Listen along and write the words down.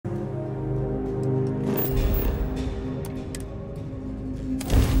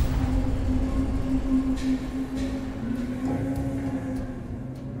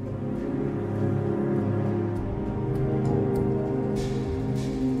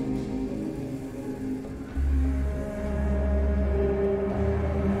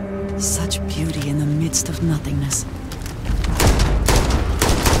Such beauty in the midst of nothingness.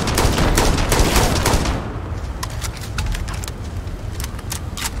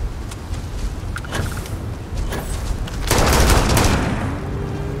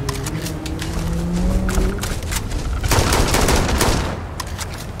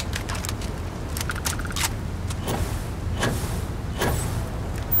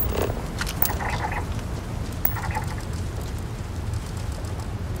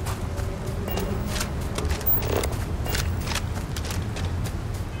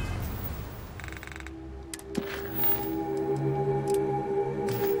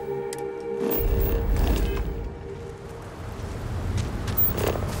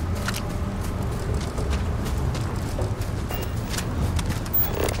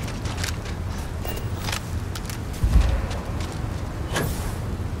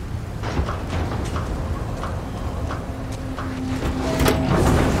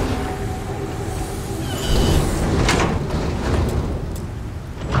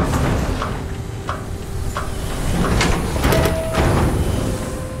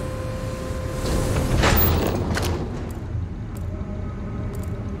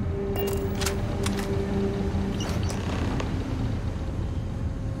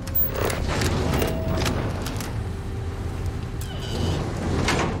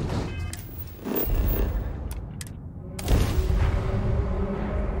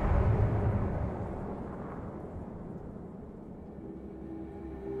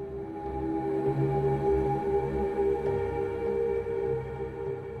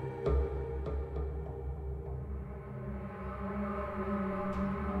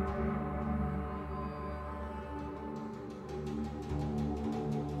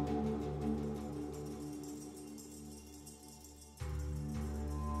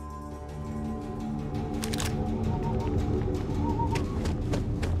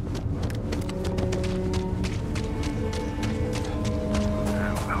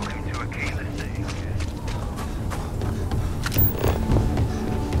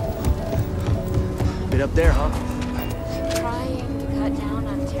 Up there, huh? Trying to cut down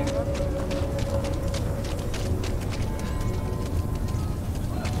on terror.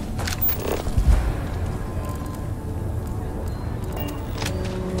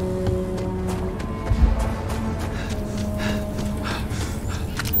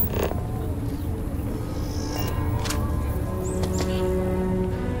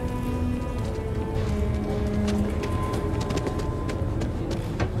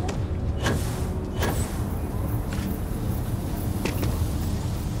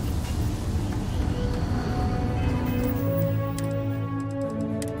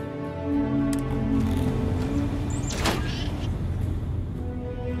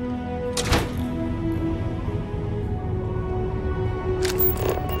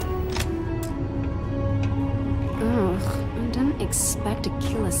 Expect to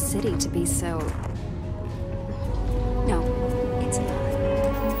kill a city to be so... No, it's not.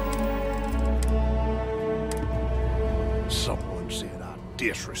 Someone said I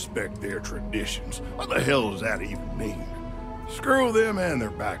disrespect their traditions. What the hell does that even mean? Screw them and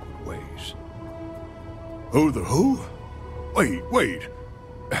their backward ways. Who the who? Wait.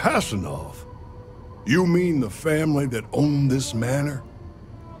 Hassanov. You mean the family that owned this manor?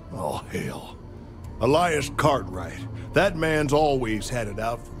 Oh, hell. Elias Cartwright. That man's always had it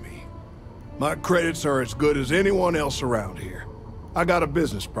out for me. My credits are as good as anyone else around here. I got a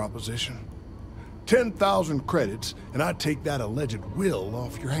business proposition. 10,000 credits, and I take that alleged will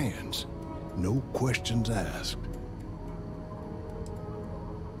off your hands. No questions asked.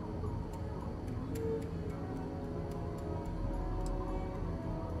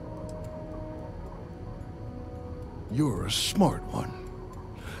 You're a smart one.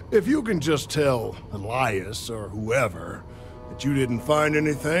 If you can just tell Elias or whoever that you didn't find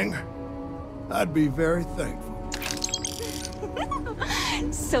anything, I'd be very thankful.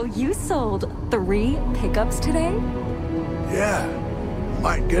 So you sold 3 pickups today? Yeah,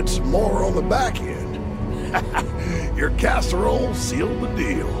 might get some more on the back end. Your casserole sealed the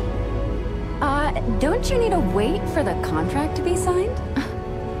deal. Don't you need to wait for the contract to be signed?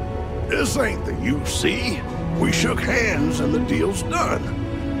 This ain't the UC. We shook hands and the deal's done.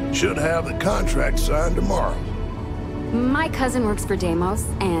 Should have the contract signed tomorrow. My cousin works for Deimos,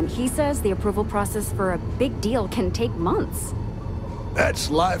 and he says the approval process for a big deal can take months. That's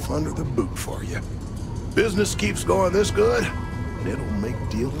life under the boot for you. Business keeps going this good, and it'll make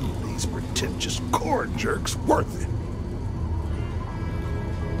dealing with these pretentious court jerks worth it.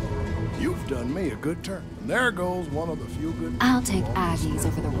 You've done me a good turn, and there goes one of the few good... I'll take Aggies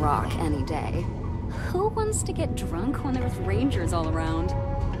over the Rock any day. Who wants to get drunk when there's rangers all around?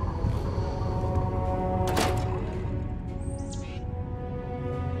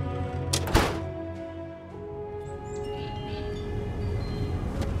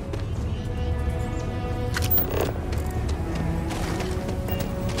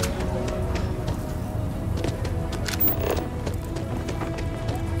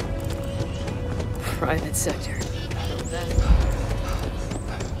 private sector.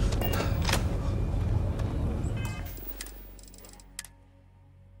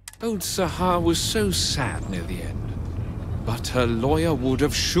 Old Sahar was so sad near the end. But her lawyer would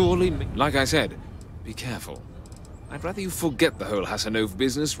have surely... Like I said, be careful. I'd rather you forget the whole Hassanov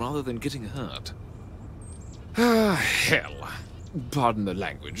business rather than getting hurt. Ah, hell. Pardon the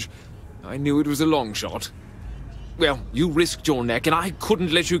language. I knew it was a long shot. Well, you risked your neck, and I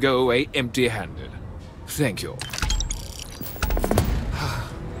couldn't let you go away empty-handed. Thank you.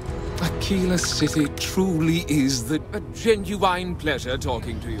 Aquila City truly is a genuine pleasure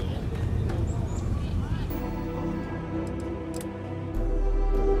talking to you.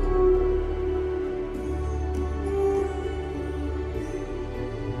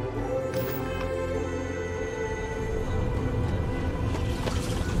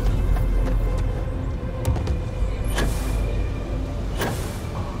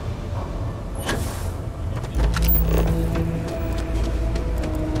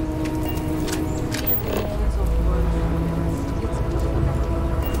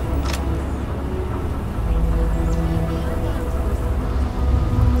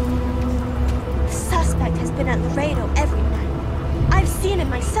 At Laredo every night. I've seen it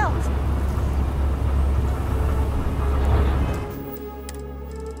myself.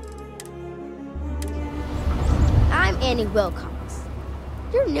 I'm Annie Wilcox.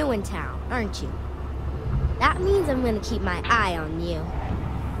 You're new in town, aren't you? That means I'm gonna keep my eye on you.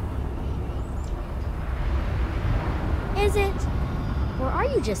 Is it? Or are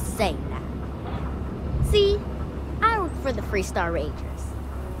you just saying that? See, I work for the Freestar Rangers.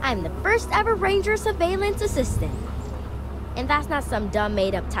 I'm the first ever Ranger Surveillance Assistant. And that's not some dumb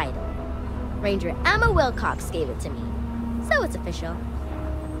made-up title. Ranger Emma Wilcox gave it to me, so it's official.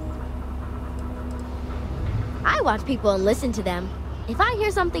 I watch people and listen to them. If I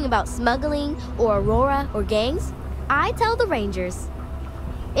hear something about smuggling or Aurora or gangs, I tell the Rangers.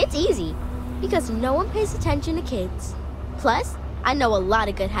 It's easy, because no one pays attention to kids. Plus, I know a lot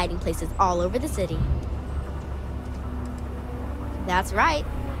of good hiding places all over the city. That's right.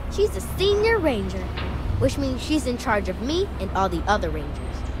 She's a senior ranger, which means she's in charge of me and all the other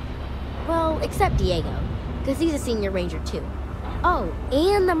rangers. Well, except Diego, because he's a senior ranger too. Oh,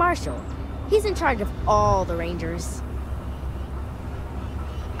 and the marshal. He's in charge of all the rangers.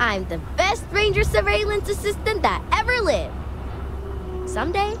 I'm the best ranger surveillance assistant that ever lived.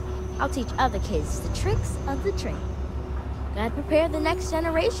 Someday, I'll teach other kids the tricks of the trade. Gotta prepare the next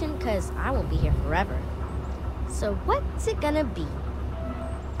generation, because I won't be here forever. So what's it gonna be?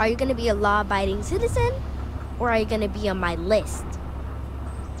 Are you gonna be a law-abiding citizen? Or are you gonna be on my list?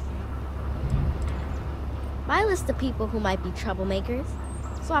 My list of people who might be troublemakers,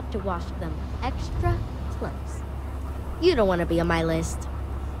 so I have to watch them extra close. You don't want to be on my list.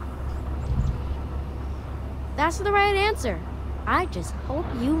 That's the right answer. I just hope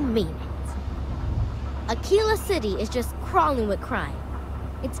you mean it. Aquila City is just crawling with crime.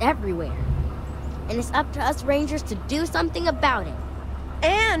 It's everywhere. And it's up to us Rangers to do something about it.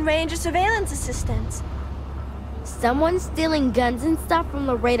 And Ranger Surveillance Assistants. Someone's stealing guns and stuff from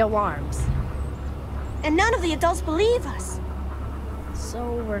Laredo Arms. And none of the adults believe us.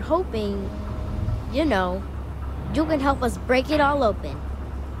 So we're hoping, you know, you can help us break it all open.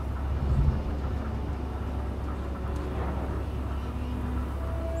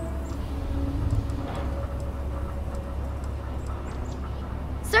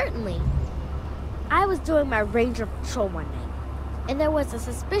 Certainly. I was doing my ranger patrol one night, and there was a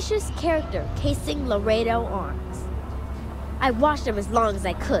suspicious character casing Laredo Arms. I watched him as long as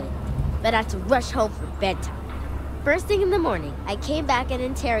I could, but I had to rush home for bedtime. First thing in the morning, I came back and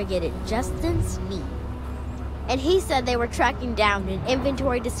interrogated Justin Sneed. And he said they were tracking down an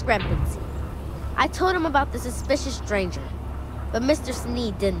inventory discrepancy. I told him about the suspicious stranger, but Mr.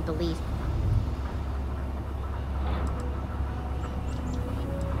 Sneed didn't believe me.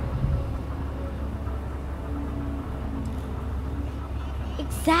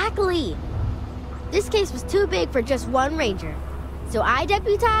 Exactly! This case was too big for just one ranger, so I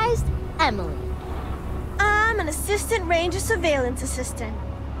deputized Emily. I'm an assistant ranger surveillance assistant.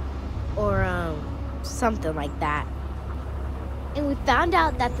 Or, something like that. And we found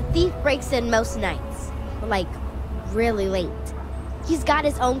out that the thief breaks in most nights, like, really late. He's got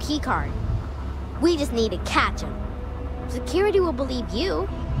his own key card. We just need to catch him. Security will believe you.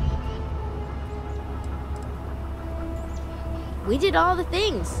 We did all the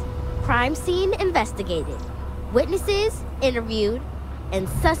things. Crime scene investigated. Witnesses interviewed. And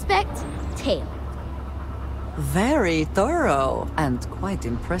suspect tailed. Very thorough and quite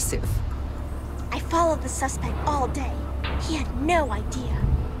impressive. I followed the suspect all day. He had no idea.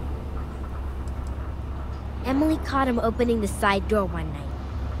 Emily caught him opening the side door one night.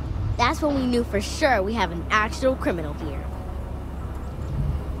 That's when we knew for sure we have an actual criminal here.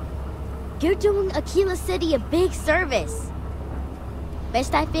 You're doing Aquila City a big service.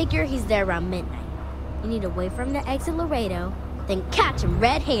 Best I figure he's there around midnight. You need to wait for him to exit Laredo, then catch him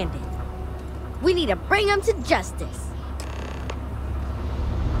red-handed. We need to bring him to justice.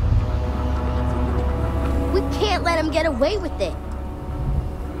 We can't let him get away with it.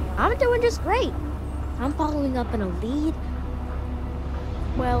 I'm doing just great. I'm following up on a lead.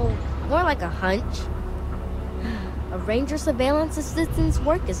 Well, more like a hunch. A ranger surveillance assistant's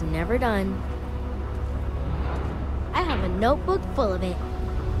work is never done. I have a notebook full of it.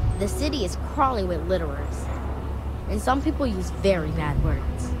 The city is crawling with litterers. And some people use very bad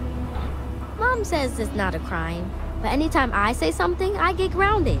words. Mom says it's not a crime, but anytime I say something, I get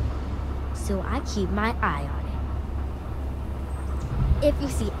grounded. So I keep my eye on it. If you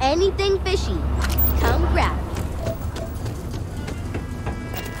see anything fishy, come grab it.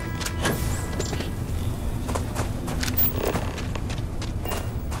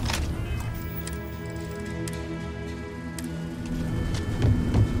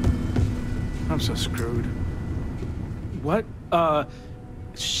 I'm so screwed. What?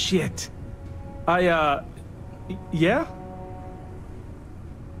 Shit. Yeah?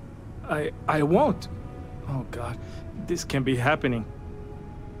 I won't. Oh, God. This can't be happening.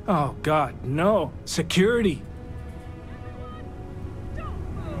 Oh, God, no. Security.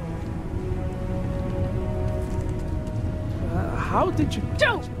 How did you...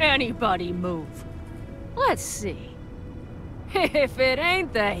 Don't anybody move. Let's see. If it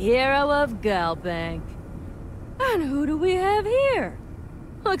ain't the hero of Galbank. And who do we have here?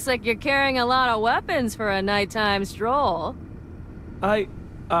 Looks like you're carrying a lot of weapons for a nighttime stroll. Hell,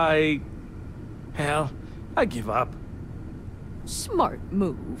 I give up. Smart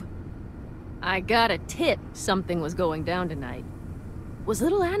move. I got a tip something was going down tonight. Was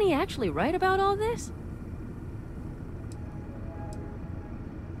little Annie actually right about all this?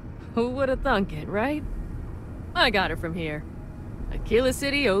 Who would have thunk it, right? I got it from here. Aquila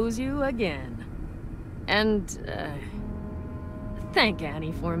City owes you again. And, thank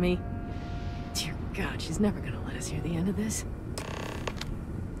Annie for me. Dear God, she's never gonna let us hear the end of this.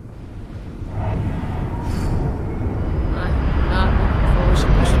 I'm not looking forward to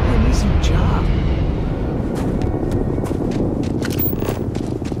Supposed to be an easy job.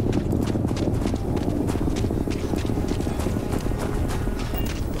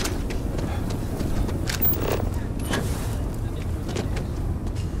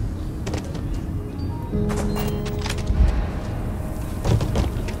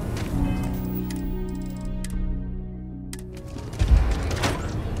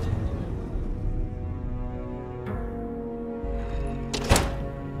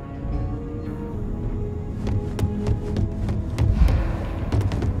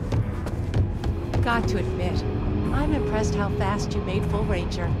 Got to admit, I'm impressed how fast you made Full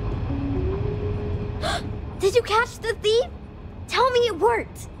Ranger. Did you catch the thief? Tell me it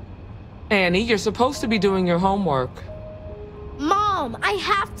worked. Annie, you're supposed to be doing your homework. Mom, I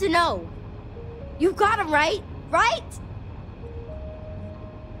have to know. You got him right? Right?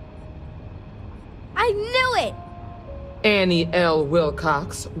 I knew it! Annie L.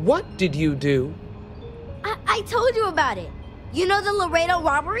 Wilcox, what did you do? I told you about it. You know the Laredo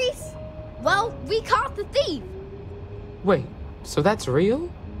robberies? Well, we caught the thief. Wait, so that's real?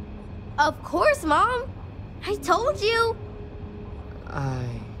 Of course, Mom. I told you.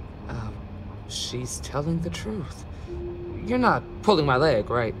 She's telling the truth. You're not pulling my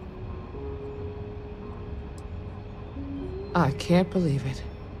leg, right? I can't believe it.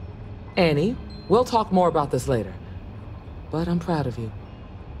 Annie, we'll talk more about this later. But I'm proud of you.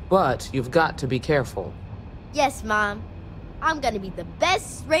 But you've got to be careful. Yes, Mom. I'm gonna be the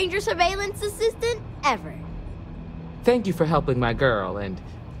best ranger surveillance assistant ever. Thank you for helping my girl and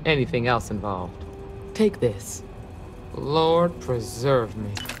anything else involved. Take this. Lord preserve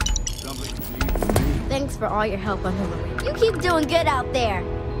me. Thanks for all your help on Hillary. You keep doing good out there.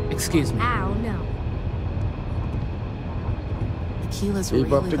 Excuse me. Ow, no. Aquila's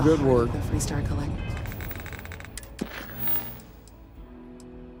Keep really up the good heart work. of the Freestar Collective.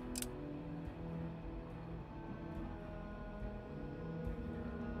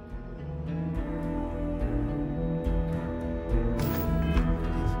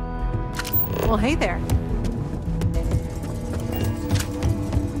 Well, hey there.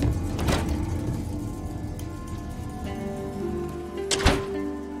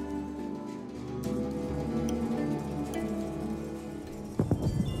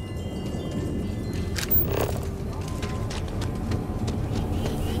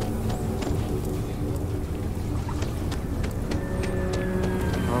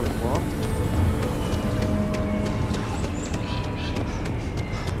 on the wall.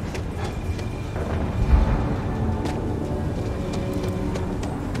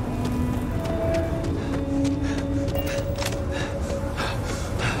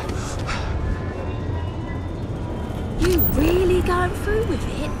 You really going through with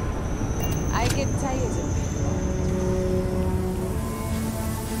it? I can tell you something.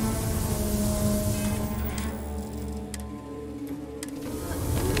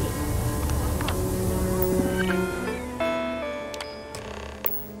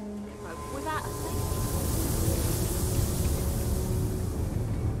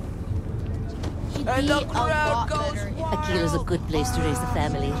 And the crowd goes wild. Aquila's a good place to raise a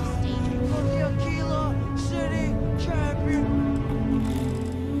family. The Aquila City champion.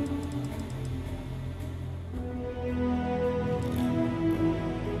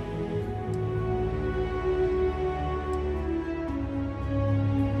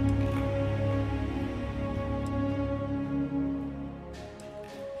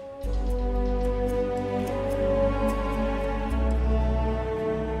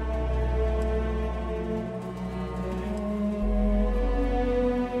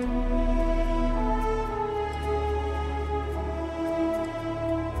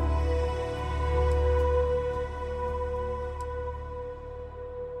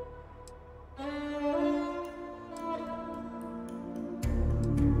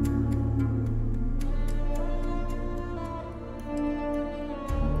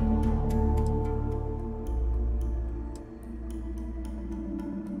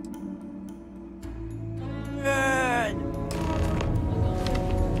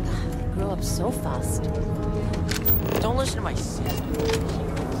 Grow up so fast. Don't listen to my sister.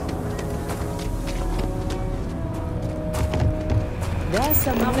 There's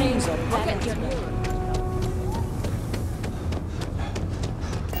some rings on planet.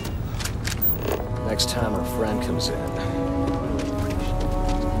 Next time her friend comes in.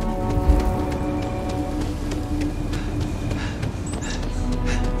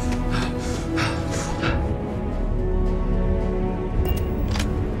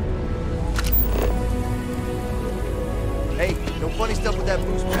 Hey, no funny stuff with that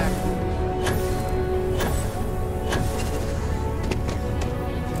boost pack.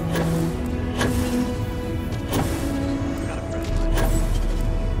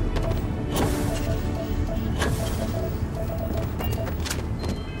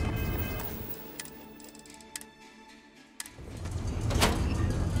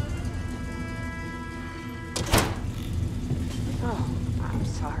 Oh, I'm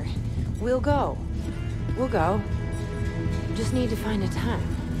sorry. We'll go. We'll go. Just need to find a time.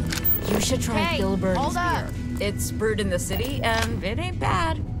 You should try Gilbert's hold up. beer. It's brewed in the city, and it ain't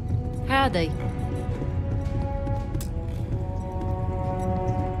bad. Howdy.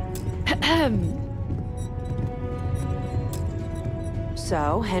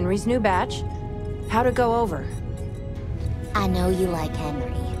 So, Henry's new batch. How'd it go over? I know you like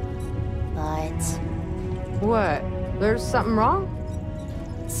Henry, but What? There's something wrong?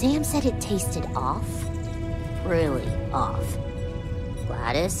 Sam said it tasted off. Really off.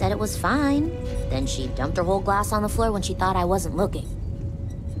 Gladys said it was fine. Then she dumped her whole glass on the floor when she thought I wasn't looking.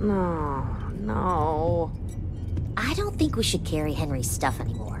 No. I don't think we should carry Henry's stuff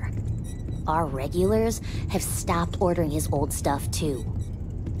anymore. Our regulars have stopped ordering his old stuff too.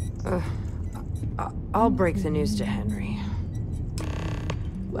 I'll break the news to Henry.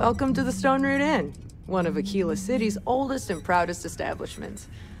 Welcome to the Stone Root Inn, one of Aquila City's oldest and proudest establishments.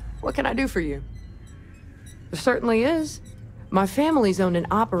 What can I do for you? There certainly is. My family's owned and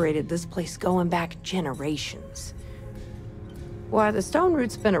operated this place going back generations. Why, the Stone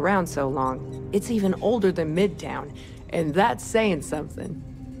Root's been around so long, it's even older than Midtown, and that's saying something.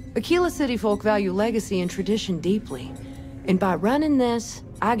 Aquila City folk value legacy and tradition deeply, and by running this,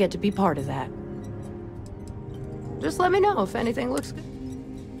 I get to be part of that. Just let me know if anything looks good.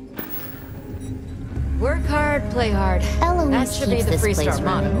 Work hard, play hard. That Eloise should be keeps the this Freestar place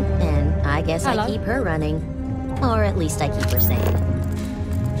motto. running, and I guess Hello. I keep her running. Or at least I keep her sane.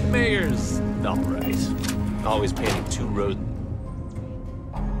 The mayor's all right. Always painting two roads.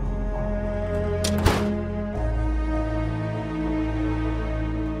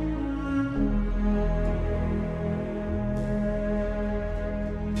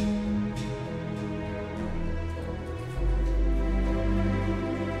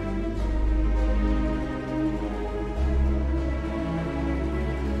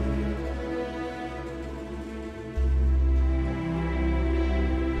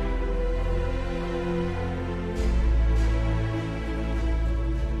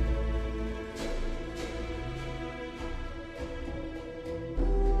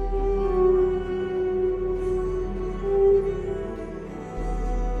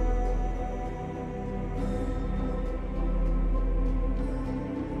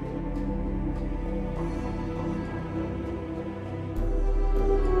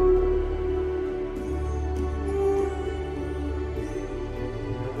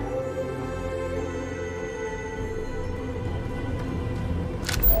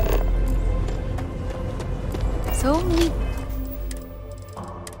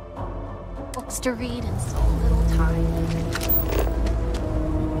 books to read and so little time.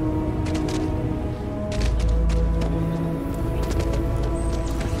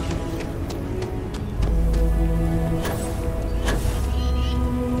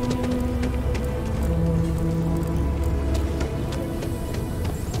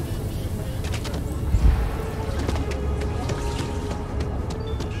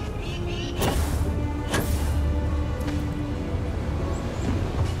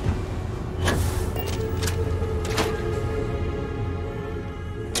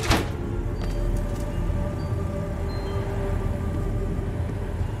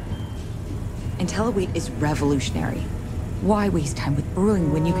 IntelliWheat is revolutionary. Why waste time with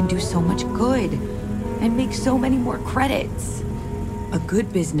brewing when you can do so much good and make so many more credits? A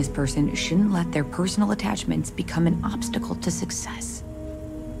good business person shouldn't let their personal attachments become an obstacle to success.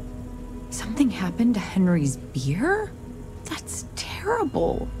 Something happened to Henry's beer? That's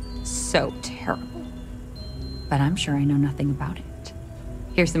terrible. So terrible. But I'm sure I know nothing about it.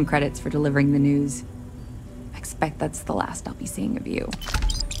 Here's some credits for delivering the news. I expect that's the last I'll be seeing of you.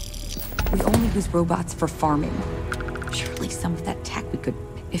 We only use robots for farming. Surely some of that tech we could...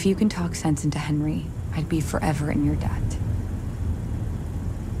 If you can talk sense into Henry, I'd be forever in your debt.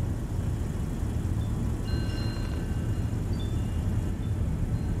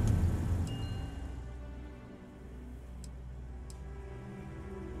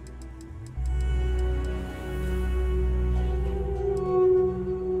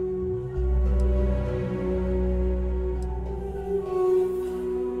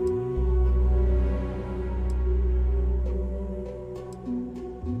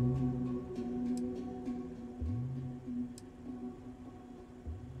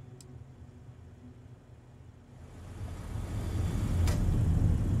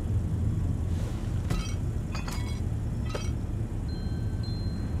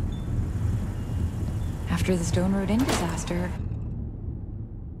 After the Stone Road Inn disaster,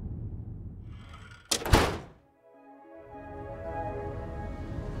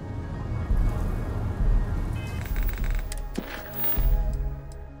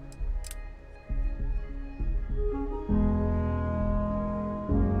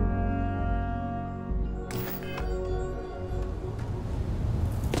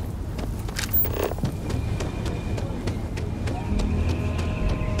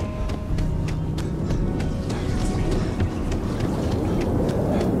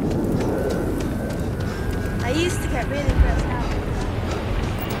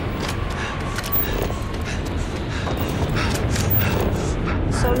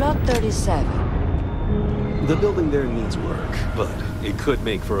 The building there needs work, but it could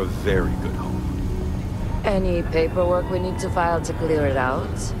make for a very good home. Any paperwork we need to file to clear it out?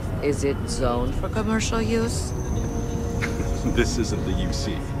 Is it zoned for commercial use? This isn't the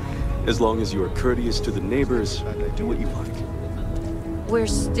UC. As long as you are courteous to the neighbors, do what you like. We're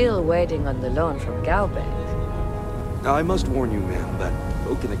still waiting on the loan from Galbank. I must warn you, ma'am, that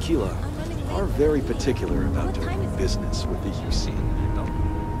folk in Aquila are very particular about doing business with the UC.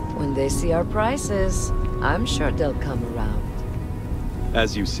 When they see our prices, I'm sure they'll come around.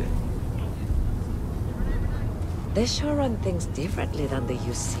 As you say. They sure run things differently than the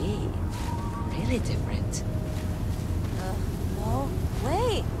UC. Really different. No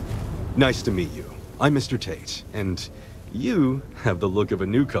way. Nice to meet you. I'm Mr. Tate, and you have the look of a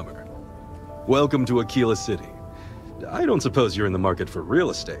newcomer. Welcome to Aquila City. I don't suppose you're in the market for real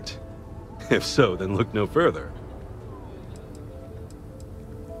estate. If so, then look no further.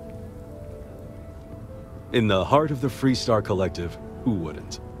 In the heart of the Freestar Collective, who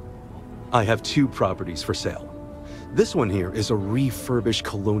wouldn't? I have 2 properties for sale. This one here is a refurbished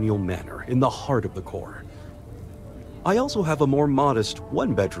colonial manor in the heart of the core. I also have a more modest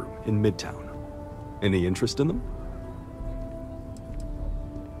 1-bedroom in Midtown. Any interest in them?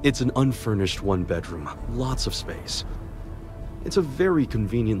 It's an unfurnished 1-bedroom, lots of space. It's a very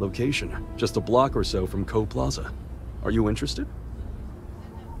convenient location, just a block or so from Co Plaza. Are you interested?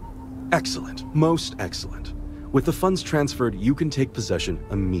 Excellent, most excellent. With the funds transferred, you can take possession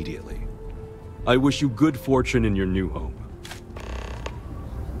immediately. I wish you good fortune in your new home.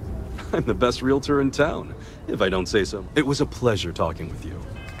 I'm the best realtor in town, if I don't say so. It was a pleasure talking with you.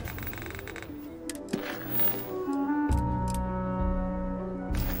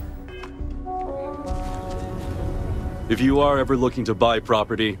 If you are ever looking to buy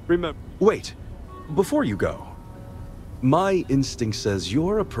property, remember... Wait, before you go. My instinct says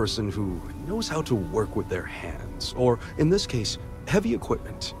you're a person who knows how to work with their hands, or, in this case, heavy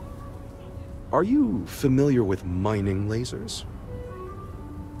equipment. Are you familiar with mining lasers?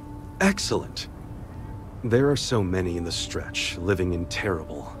 Excellent. There are so many in the stretch, living in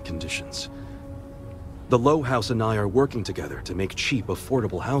terrible conditions. The Low House and I are working together to make cheap,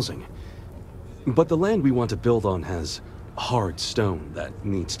 affordable housing. But the land we want to build on has hard stone that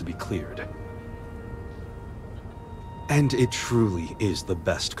needs to be cleared. And it truly is the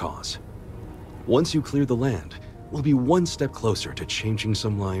best cause. Once you clear the land, we'll be one step closer to changing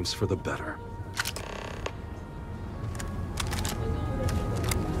some lives for the better.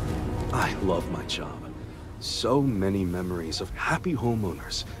 I love my job. So many memories of happy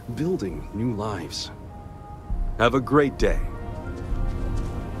homeowners building new lives. Have a great day.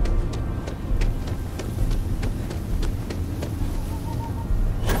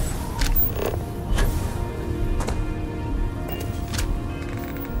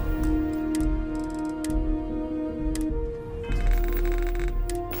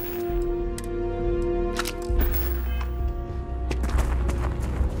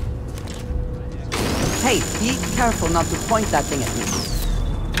 Hey, be careful not to point that thing at me.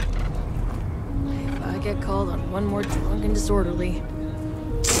 If I get called on one more drunk and disorderly.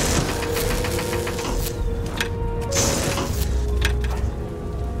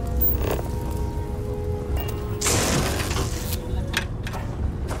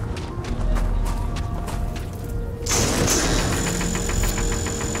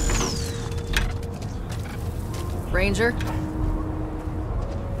 Ranger?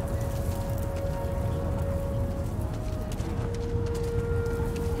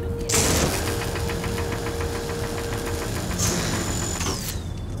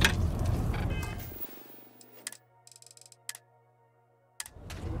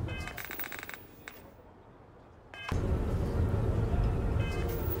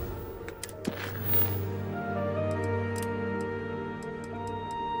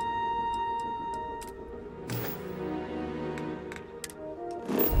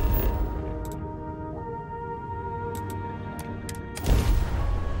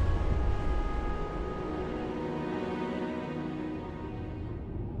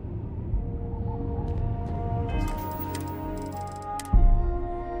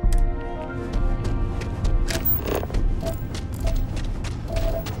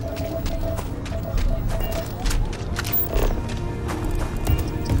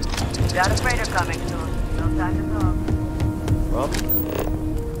 Got a freighter coming soon. No time to talk. Well,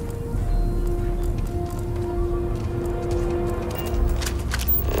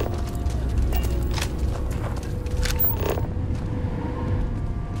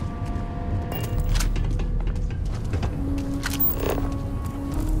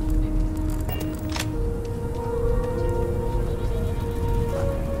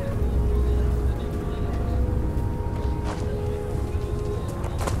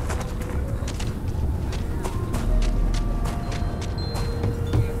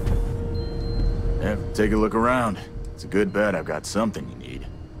 take a look around. It's a good bet I've got something you need.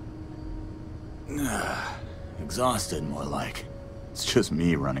 Exhausted, more like. It's just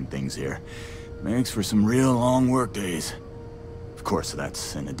me running things here. Makes for some real long work days. Of course,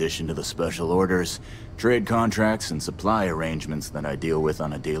 that's in addition to the special orders, trade contracts, and supply arrangements that I deal with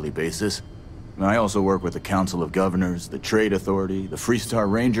on a daily basis. I also work with the Council of Governors, the Trade Authority, the Freestar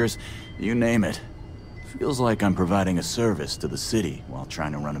Rangers, you name it. Feels like I'm providing a service to the city while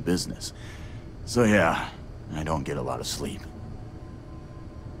trying to run a business. So yeah, I don't get a lot of sleep.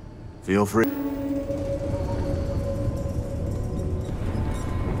 Feel free.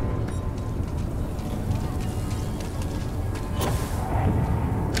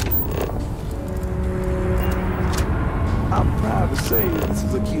 I'm proud to say this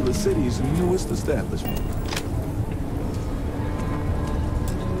is Aquila City's newest establishment.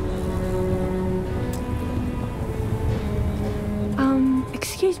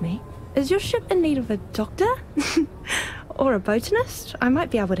 Excuse me? Is your ship in need of a doctor? Or a botanist? I might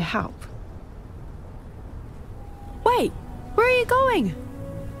be able to help. Wait! Where are you going?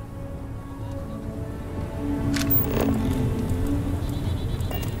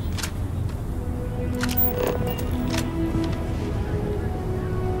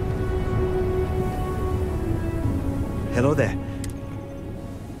 Hello there.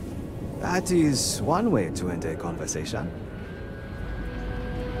 That is one way to end a conversation.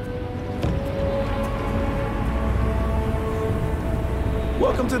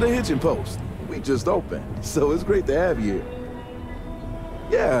 Welcome to the Hitching Post. We just opened, so it's great to have you here.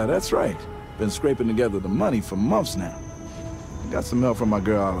 Yeah, that's right. Been scraping together the money for months now. Got some help from my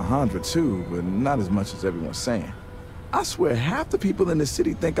girl Alejandra too, but not as much as everyone's saying. I swear half the people in the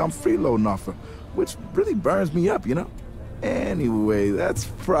city think I'm freeloading off her, which really burns me up, you know? Anyway, that's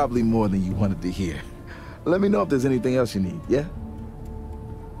probably more than you wanted to hear. Let me know if there's anything else you need, yeah?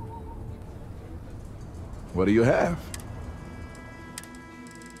 What do you have?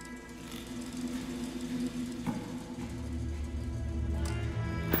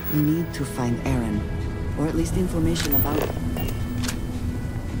 We need to find Aaron, or at least information about him.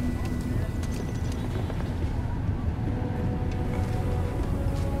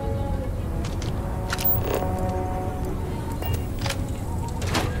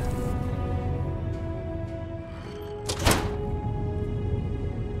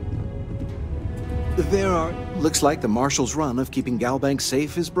 Looks like the Marshal's run of keeping Galbank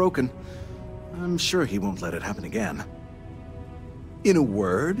safe is broken. I'm sure he won't let it happen again. In a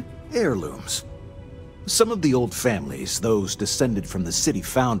word, heirlooms. Some of the old families, those descended from the city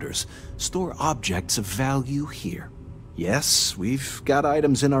founders, store objects of value here. Yes, we've got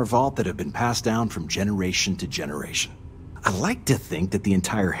items in our vault that have been passed down from generation to generation. I like to think that the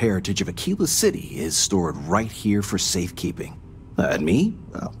entire heritage of Aquila City is stored right here for safekeeping. And me?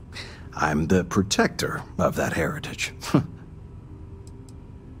 Well, I'm the protector of that heritage.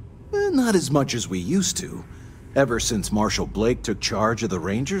 Not as much as we used to. Ever since Marshal Blake took charge of the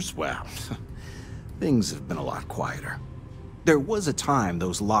Rangers, well, things have been a lot quieter. There was a time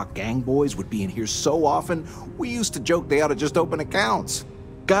those lock gang boys would be in here so often, we used to joke they ought to just open accounts.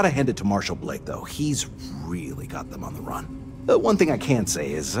 Gotta hand it to Marshal Blake, though. He's really got them on the run. One thing I can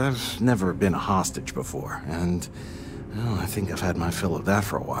say is I've never been a hostage before, and well, I think I've had my fill of that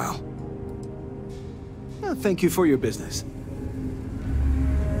for a while. Thank you for your business.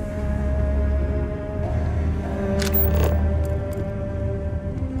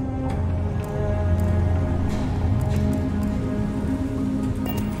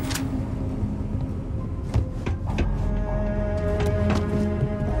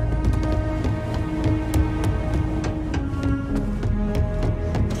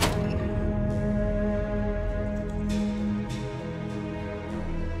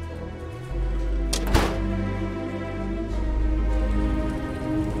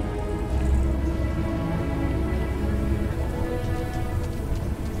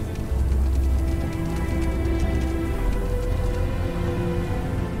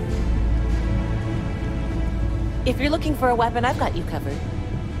 If you're looking for a weapon, I've got you covered.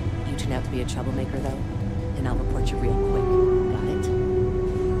 You turn out to be a troublemaker, though, and I'll report you real quick. Got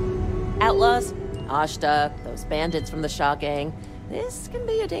it? Outlaws, Ashta, those bandits from the Shaw gang. This can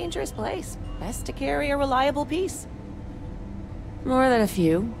be a dangerous place. Best to carry a reliable piece. More than a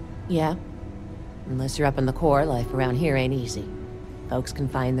few, yeah. Unless you're up in the core, life around here ain't easy. Folks can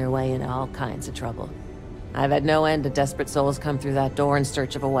find their way into all kinds of trouble. I've had no end of desperate souls come through that door in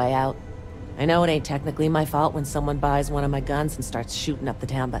search of a way out. I know it ain't technically my fault when someone buys one of my guns and starts shooting up the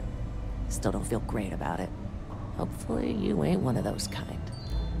town, but still don't feel great about it. Hopefully you ain't one of those kind.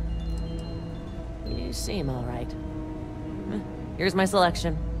 You seem all right. Here's my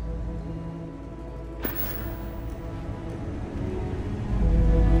selection.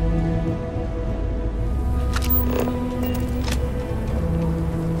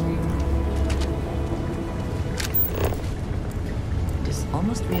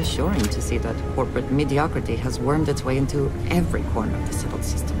 Almost reassuring to see that corporate mediocrity has wormed its way into every corner of the civil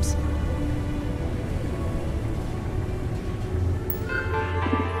systems.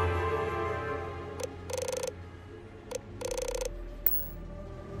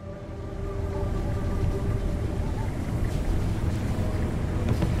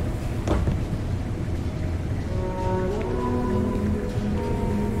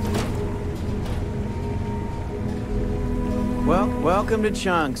 Welcome to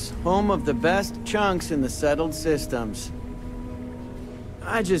Chunks, home of the best chunks in the settled systems.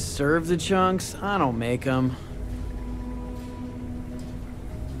 I just serve the chunks, I don't make them.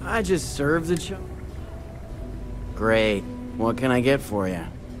 I just serve the chunks. Great. What can I get for you?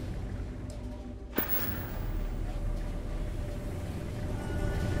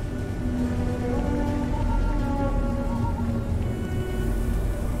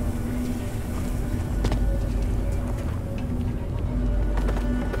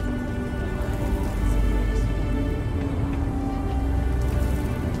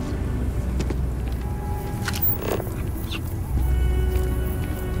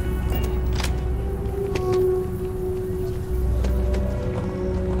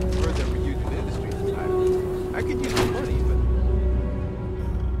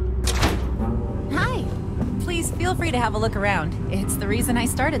 To have a look around. It's the reason I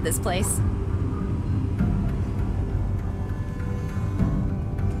started this place.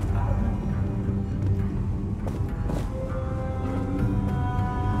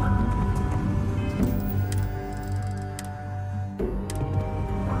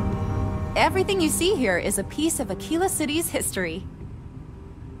 Everything you see here is a piece of Aquila City's history.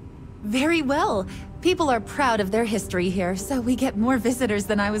 Very well. People are proud of their history here, so we get more visitors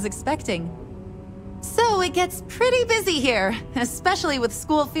than I was expecting. So, Oh, it gets pretty busy here, especially with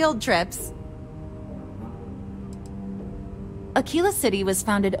school field trips. Aquila City was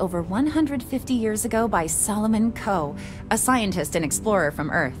founded over 150 years ago by Solomon Coe, a scientist and explorer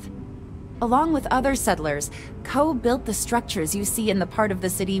from Earth. Along with other settlers, Coe built the structures you see in the part of the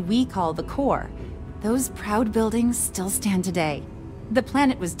city we call the core. Those proud buildings still stand today. The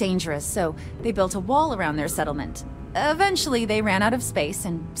planet was dangerous, so they built a wall around their settlement. Eventually, they ran out of space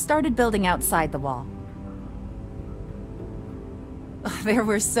and started building outside the wall. There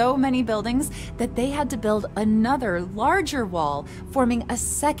were so many buildings that they had to build another, larger wall, forming a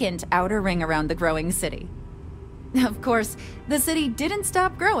second outer ring around the growing city. Of course, the city didn't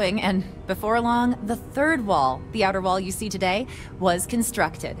stop growing, and before long, the third wall, the outer wall you see today, was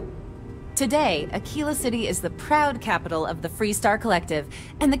constructed. Today, Aquila City is the proud capital of the Freestar Collective,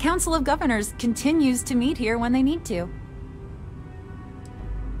 and the Council of Governors continues to meet here when they need to.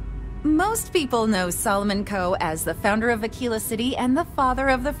 Most people know Solomon Coe as the founder of Aquila City and the father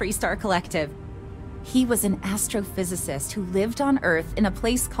of the Freestar Collective. He was an astrophysicist who lived on Earth in a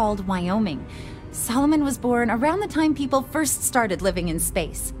place called Wyoming. Solomon was born around the time people first started living in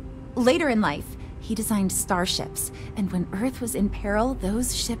space. Later in life, he designed starships, and when Earth was in peril,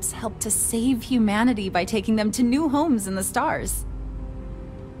 those ships helped to save humanity by taking them to new homes in the stars.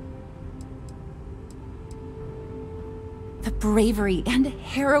 The bravery and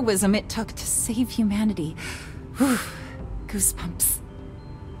heroism it took to save humanity. Whew, goosebumps.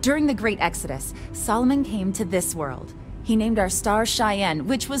 During the Great Exodus, Solomon came to this world. He named our star Cheyenne,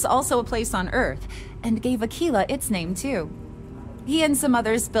 which was also a place on Earth, and gave Aquila its name too. He and some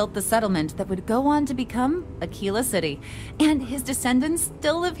others built the settlement that would go on to become Aquila City, and his descendants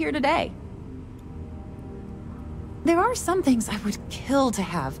still live here today. There are some things I would kill to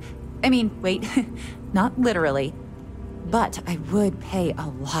have. I mean, wait, not literally. But I would pay a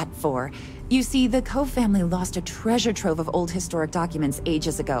lot for. You see, the Coe family lost a treasure trove of old historic documents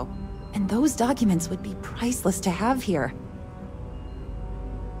ages ago, and those documents would be priceless to have here.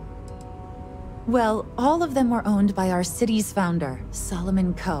 Well, all of them were owned by our city's founder,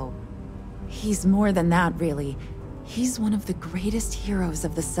 Solomon Coe. He's more than that, really. He's one of the greatest heroes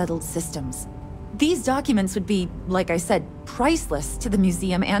of the settled systems. These documents would be, like I said, priceless to the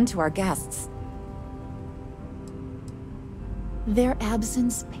museum and to our guests. Their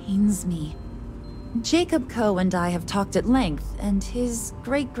absence pains me. Jacob Coe and I have talked at length, and his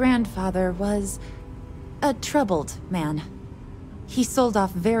great-grandfather was a troubled man. He sold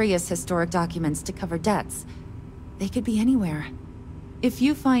off various historic documents to cover debts. They could be anywhere. If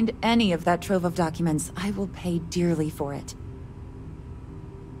you find any of that trove of documents, I will pay dearly for it.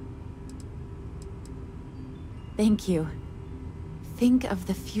 Thank you. Think of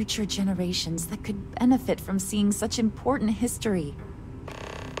the future generations that could benefit from seeing such important history.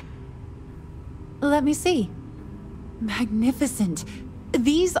 Let me see. Magnificent.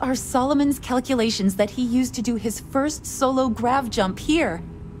 These are Solomon's calculations that he used to do his first solo grav jump here.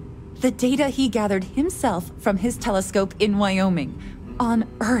 The data he gathered himself from his telescope in Wyoming, on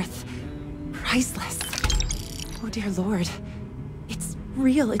Earth. Priceless. Oh dear Lord. It's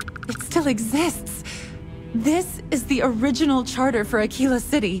real. It still exists. This is the original charter for Aquila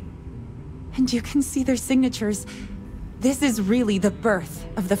City. And you can see their signatures. This is really the birth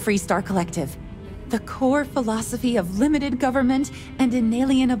of the Freestar Collective. The core philosophy of limited government and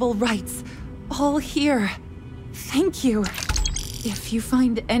inalienable rights. All here. Thank you. If you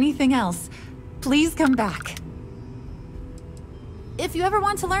find anything else, please come back. If you ever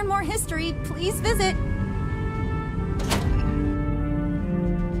want to learn more history, please visit.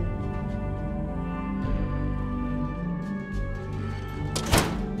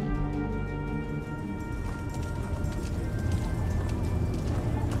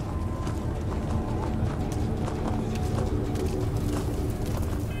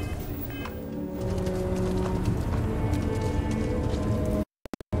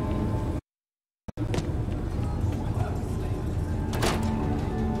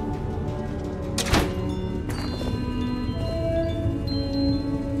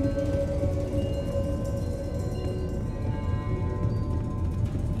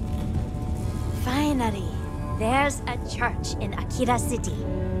 There's a church in Aquila City.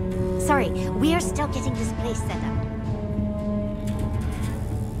 Sorry, we're still getting this place set up.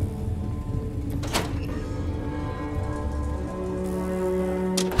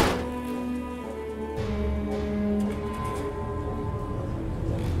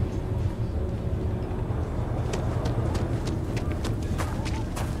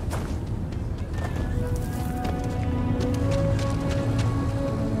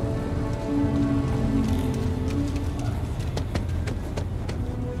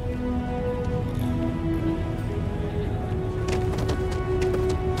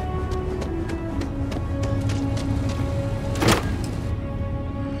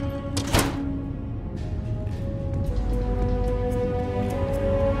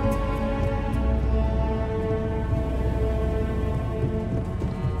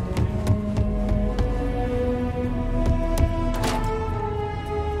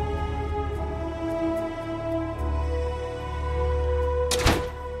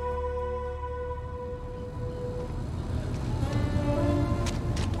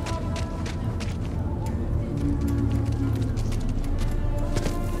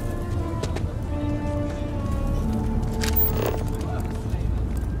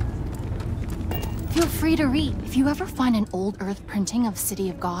 Feel free to read. If you ever find an old Earth printing of City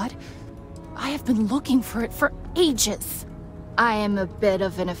of God, I have been looking for it for ages. I am a bit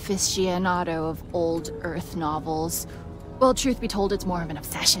of an aficionado of old Earth novels. Well, truth be told, it's more of an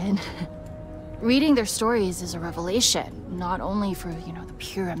obsession. Reading their stories is a revelation, not only for, the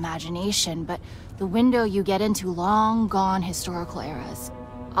pure imagination, but the window you get into long-gone historical eras.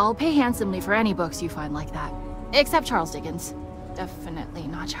 I'll pay handsomely for any books you find like that. Except Charles Dickens. Definitely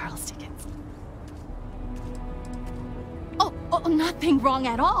not Charles Dickens. Oh, nothing wrong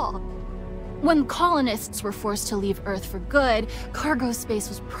at all. When colonists were forced to leave Earth for good, cargo space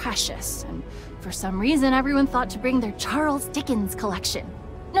was precious, and for some reason everyone thought to bring their Charles Dickens collection.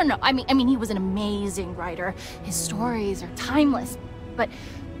 No, I mean he was an amazing writer. His stories are timeless, but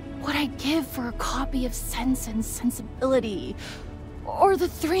what I'd give for a copy of Sense and Sensibility, or The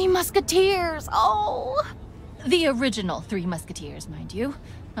Three Musketeers, oh! The original Three Musketeers, mind you,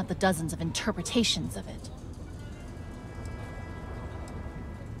 not the dozens of interpretations of it.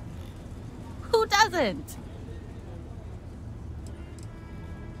 Who doesn't?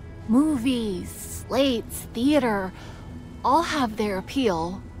 Movies, slates, theater, all have their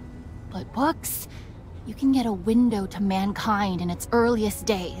appeal. But books, you can get a window to mankind in its earliest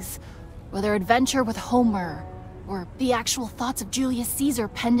days. Whether adventure with Homer, or the actual thoughts of Julius Caesar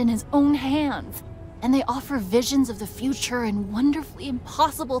penned in his own hands. And they offer visions of the future and wonderfully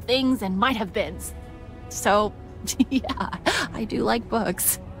impossible things and might-have-beens. So, yeah, I do like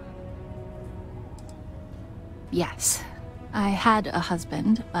books. Yes, I had a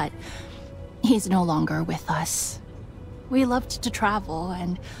husband, but he's no longer with us. We loved to travel,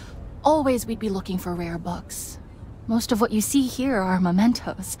 and always we'd be looking for rare books. Most of what you see here are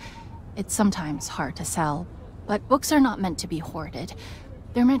mementos. It's sometimes hard to sell, but books are not meant to be hoarded.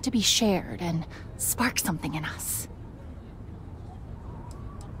 They're meant to be shared and spark something in us.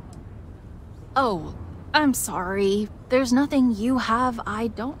 Oh, I'm sorry. There's nothing you have I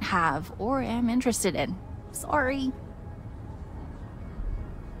don't have or am interested in. Sorry.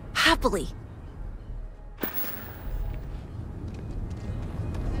 Happily.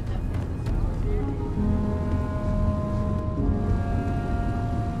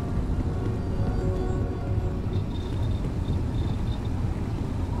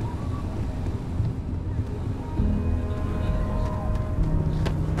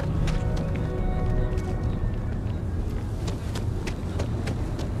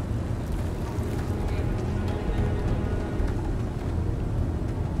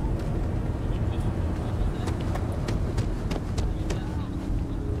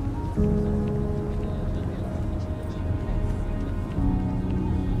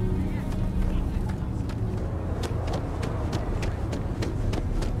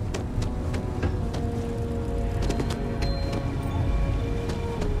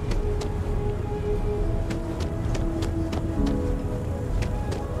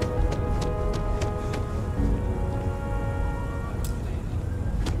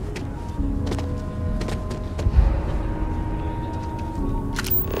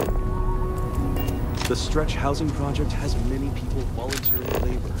 The Stretch Housing Project has many people volunteering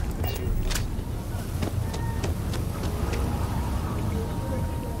labor and materials.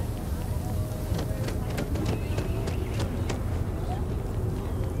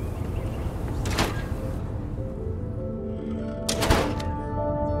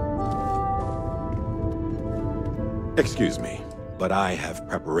 Excuse me, but I have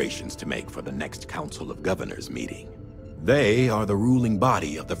preparations to make for the next Council of Governors meeting. They are the ruling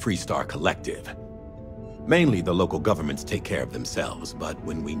body of the Freestar Collective. Mainly, the local governments take care of themselves, but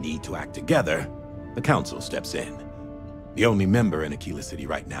when we need to act together, the Council steps in. The only member in Aquila City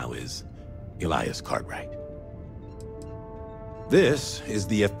right now is Elias Cartwright. This is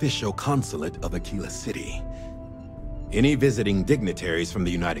the official consulate of Aquila City. Any visiting dignitaries from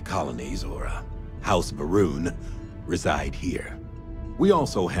the United Colonies or House Varun reside here. We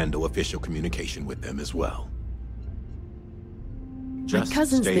also handle official communication with them as well. My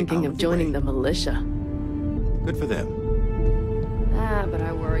cousin's thinking of joining the militia. Good for them. But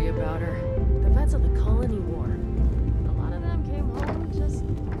I worry about her. The vets of the colony war. A lot of them came home just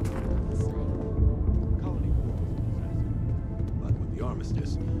the same. But with the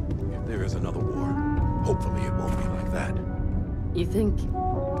armistice, if there is another war, hopefully it won't be like that. You think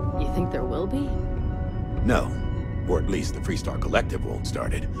there will be? No. Or at least the Freestar Collective won't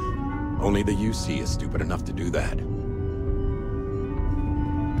start it. Only the UC is stupid enough to do that.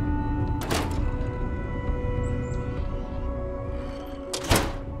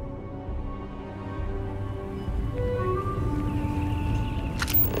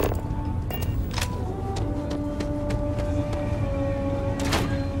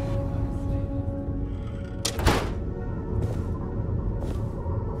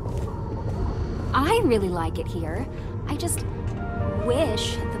 really like it here. I just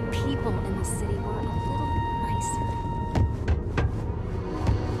wish the people in the city were a little nicer.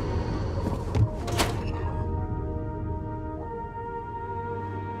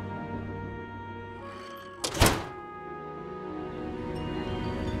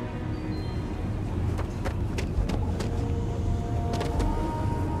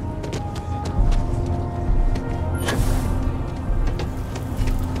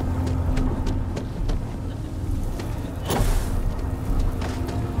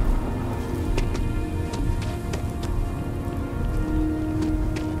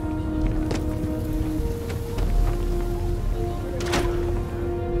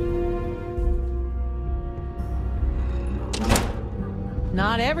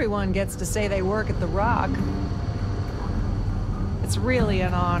 Not everyone gets to say they work at the Rock. It's really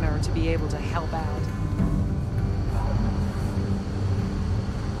an honor to be able to help out.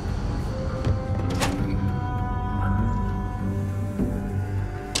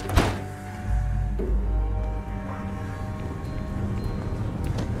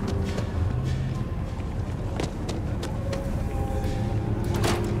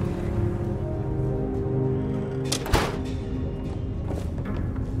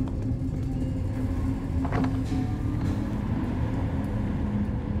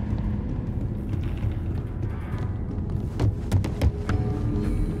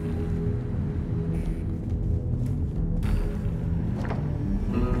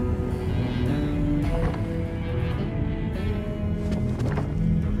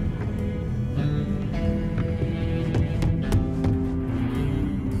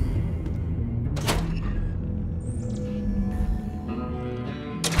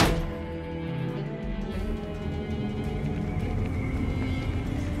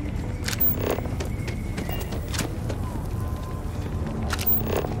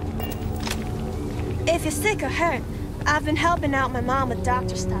 If you're sick or hurt, I've been helping out my mom with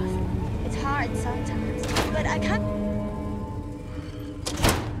doctor stuff. It's hard sometimes, but I can't...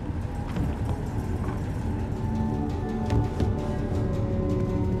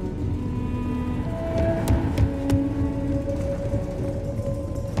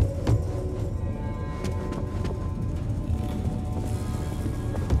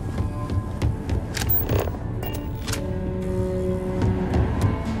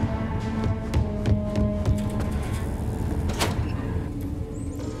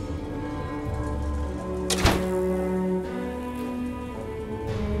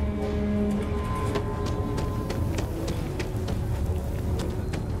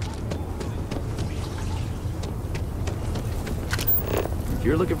 If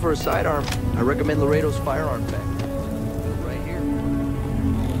you're looking for a sidearm, I recommend Laredo's firearm factory. Right here.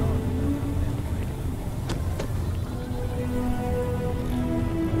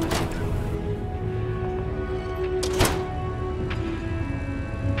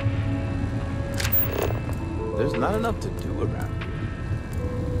 There's not enough to do around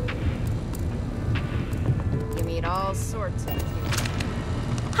here. You meet all sorts of people.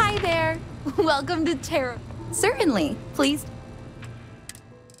 Hi there. Welcome to Terra. Certainly. Please.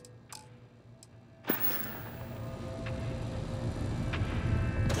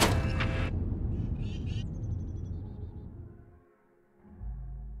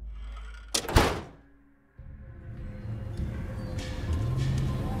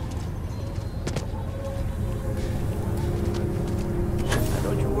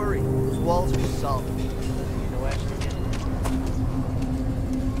 Don't you worry, those walls will be solid. No action again.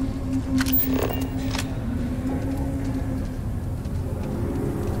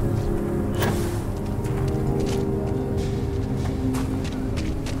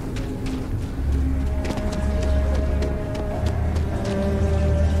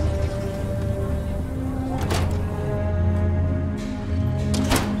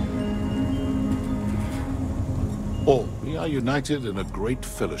 Oh, we are united in a great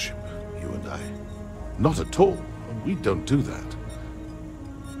fellowship, you and I. Not at all. We don't do that.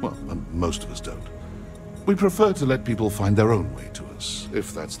 Well, most of us don't. We prefer to let people find their own way to us,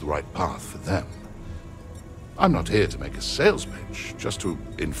 if that's the right path for them. I'm not here to make a sales pitch, just to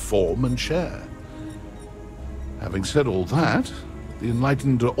inform and share. Having said all that, the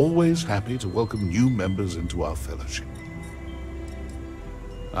Enlightened are always happy to welcome new members into our fellowship.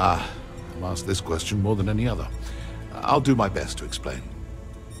 I'm asked this question more than any other. I'll do my best to explain.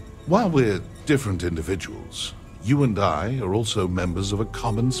 While we're different individuals, you and I are also members of a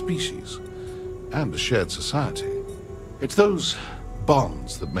common species and a shared society. It's those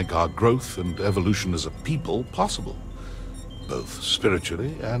bonds that make our growth and evolution as a people possible, both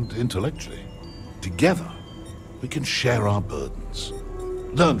spiritually and intellectually. Together, we can share our burdens,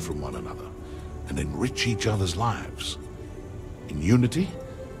 learn from one another, and enrich each other's lives. In unity,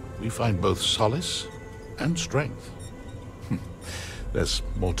 we find both solace and strength. There's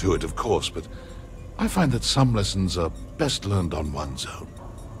more to it, of course, but I find that some lessons are best learned on one's own.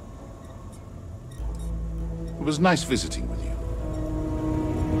 It was nice visiting with you.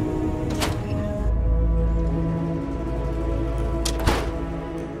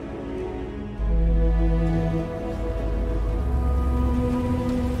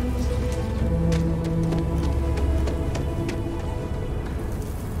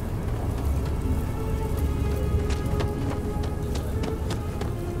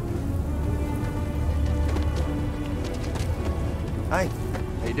 Hi,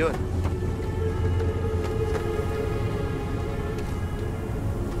 how you doing?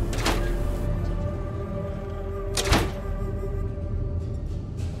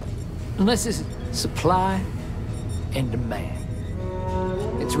 Unless it's supply and demand.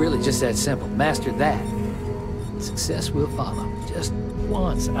 It's really just that simple. Master that, success will follow. Just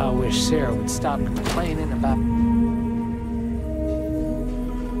once, I wish Sarah would stop complaining about...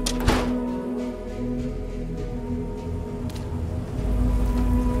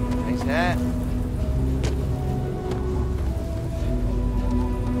 Nice hat.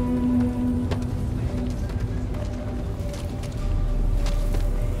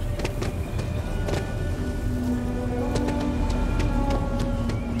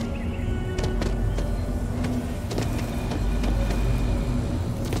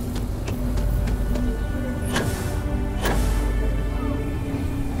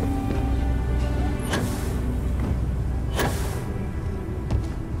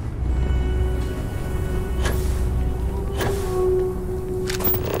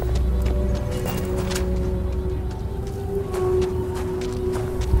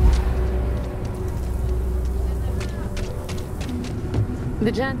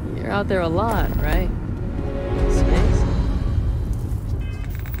 The Jen, you're out there a lot, right? Space?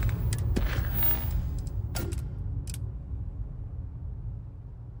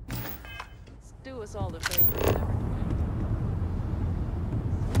 Let's do us all the favor of never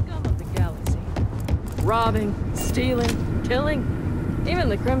scum of the galaxy. Robbing, stealing, killing. Even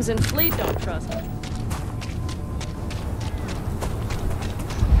the Crimson Fleet don't trust me.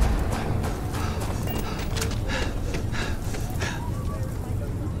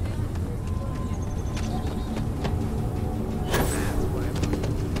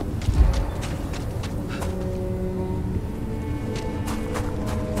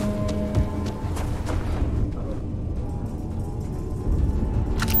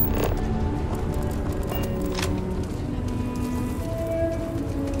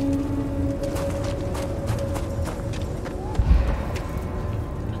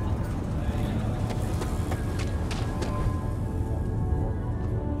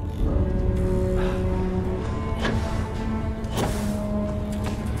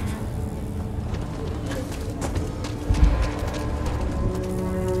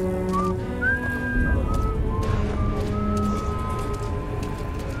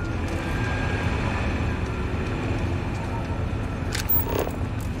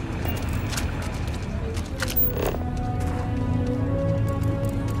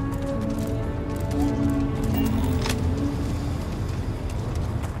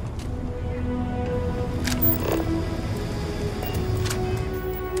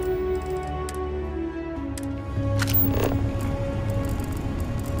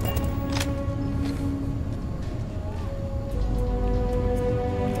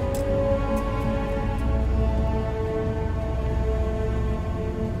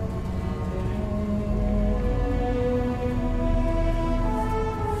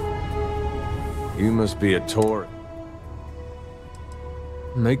 You must be a tour.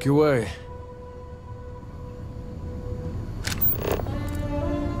 Make your way.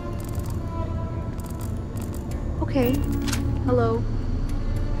 Okay. Hello.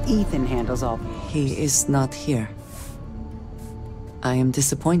 Ethan handles all. He is not here. I am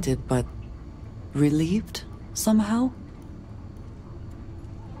disappointed, but relieved somehow?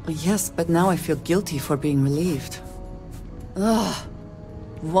 Yes, but now I feel guilty for being relieved. Ugh.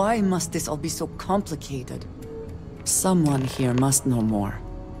 Why must this all be so complicated? Someone here must know more.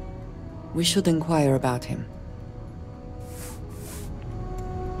 We should inquire about him.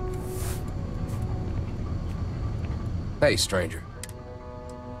 Hey, stranger.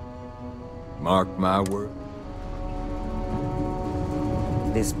 Mark my word.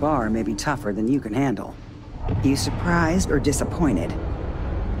 This bar may be tougher than you can handle. You surprised or disappointed?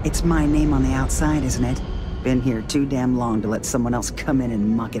 It's my name on the outside, isn't it? Been here too damn long to let someone else come in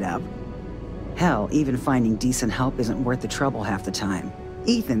and muck it up. Hell, even finding decent help isn't worth the trouble half the time.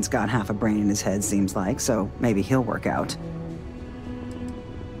 Ethan's got half a brain in his head, seems like, so maybe he'll work out.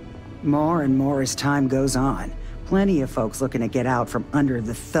 More and more as time goes on. Plenty of folks looking to get out from under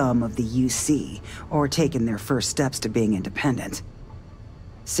the thumb of the UC, or taking their first steps to being independent.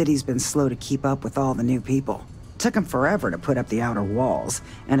 City's been slow to keep up with all the new people. Took them forever to put up the outer walls,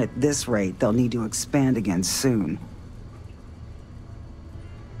 and at this rate, they'll need to expand again soon.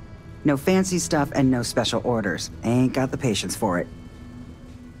 No fancy stuff and no special orders. Ain't got the patience for it.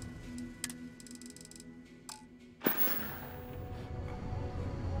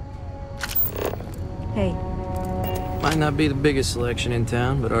 Hey. Might not be the biggest selection in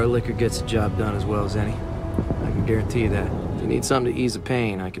town, but our liquor gets the job done as well as any. I can guarantee you that. If you need something to ease the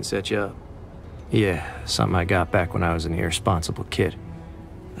pain, I can set you up. Yeah, something I got back when I was an irresponsible kid.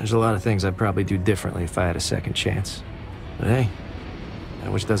 There's a lot of things I'd probably do differently if I had a second chance. But hey,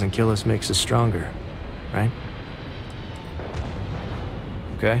 that which doesn't kill us makes us stronger, right?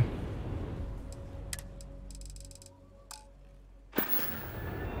 Okay?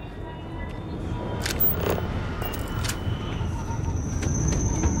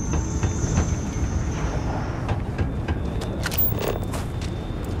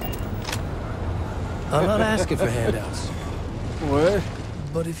 I'm not asking for handouts. What?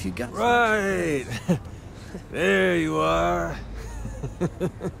 But if you got... Right! There you are.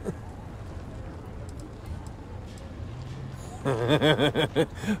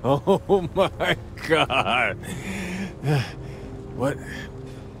 Oh my God!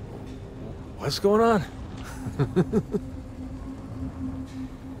 What's going on?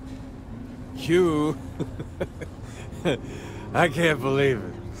 You... I can't believe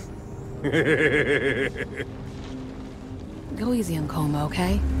it. Go easy on Coma,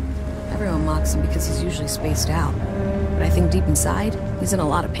 okay? Everyone mocks him because he's usually spaced out. But I think deep inside, he's in a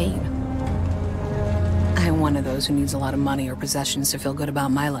lot of pain. I'm one of those who needs a lot of money or possessions to feel good about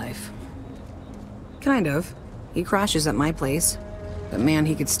my life. Kind of. He crashes at my place. But man,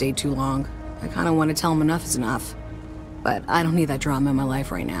 he could stay too long. I kinda want to tell him enough is enough. But I don't need that drama in my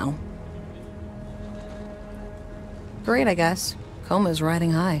life right now. Great, I guess. Coma's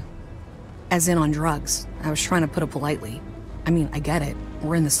riding high. As in on drugs. I was trying to put it politely. I mean, I get it.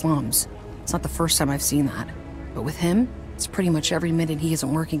 We're in the slums. It's not the first time I've seen that. But with him, it's pretty much every minute he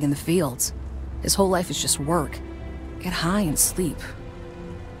isn't working in the fields. His whole life is just work. Get high and sleep.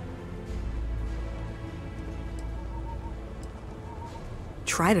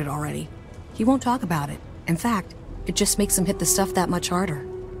 Tried it already. He won't talk about it. In fact, it just makes him hit the stuff that much harder.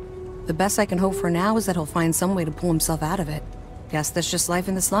 The best I can hope for now is that he'll find some way to pull himself out of it. Guess that's just life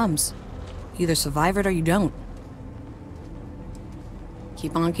in the slums. You either survive it or you don't.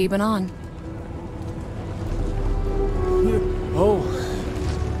 Keep on keeping on. Oh.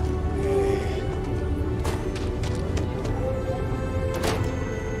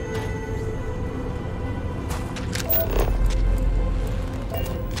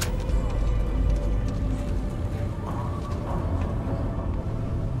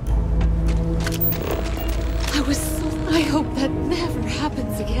 I hope that never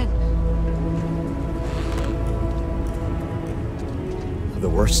happens again. The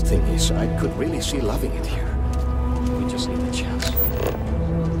worst thing is, I could really see loving it here. We just need a chance.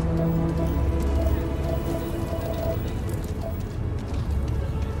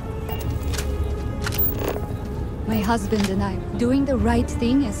 My husband and I, doing the right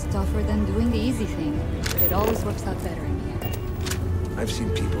thing is tougher than doing the easy thing, but it always works out better in the end. I've seen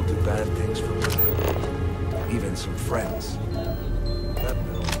people do bad things for money. Even some friends. That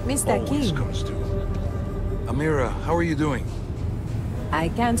bill Mr. always King. comes due. Amira, how are you doing? I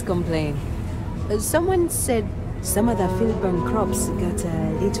can't complain. Someone said some of the Philburn crops got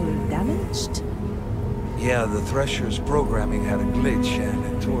a little damaged. Yeah, the Thresher's programming had a glitch and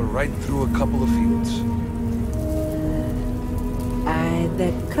it tore right through a couple of fields.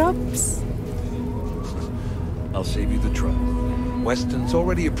 The crops? I'll save you the trouble. Weston's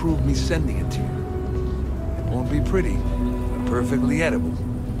already approved me sending it to you. It won't be pretty, but perfectly edible.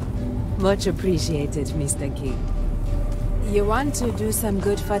 Much appreciated, Mr. King. You want to do some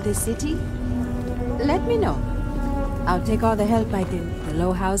good for the city? Let me know. I'll take all the help I can. The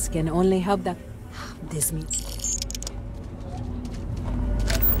Low House can only help this me.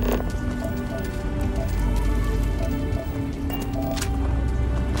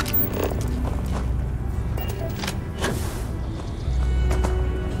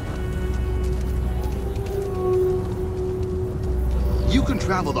 You can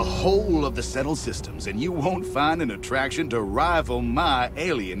travel the whole of the settled systems, and you won't find an attraction to rival my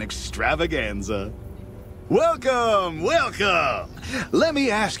alien extravaganza. Welcome, welcome! Let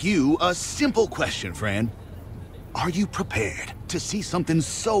me ask you a simple question, friend. Are you prepared to see something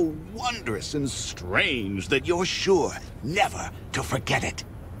so wondrous and strange that you're sure never to forget it?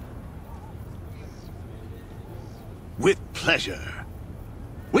 With pleasure.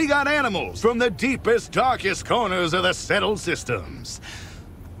 We got animals from the deepest, darkest corners of the settled systems.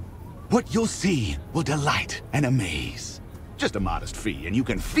 What you'll see will delight and amaze. Just a modest fee, and you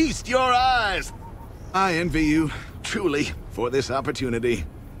can feast your eyes. I envy you, truly, for this opportunity.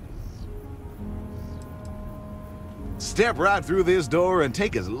 Step right through this door and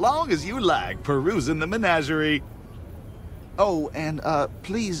take as long as you like perusing the menagerie. Oh, and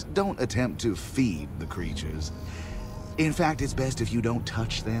please don't attempt to feed the creatures. In fact, it's best if you don't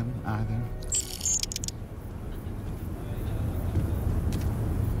touch them, either.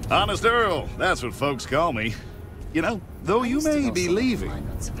 Honest Earl, that's what folks call me. You know, though you may be leaving,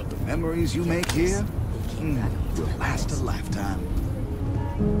 but the memories you make here will last a lifetime.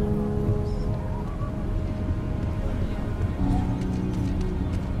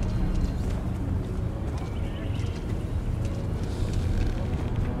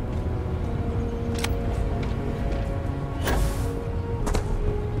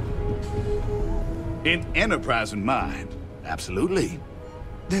 An enterprising mind, absolutely.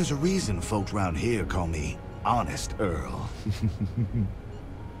 There's a reason folks around here call me Honest Earl.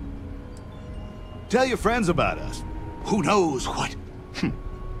 Tell your friends about us. Who knows what?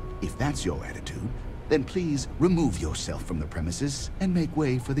 If that's your attitude, then please remove yourself from the premises and make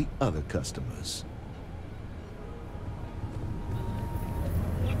way for the other customers.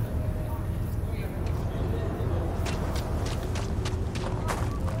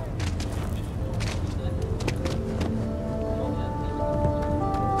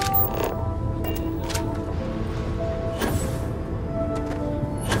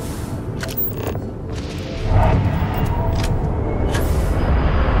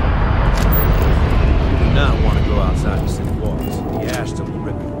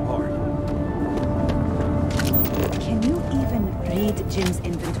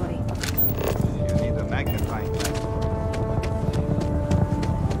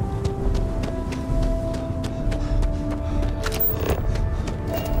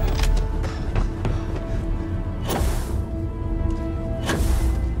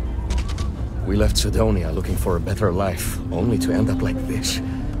 We left Sidonia looking for a better life, only to end up like this.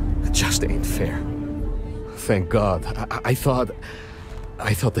 It just ain't fair. Thank God. I thought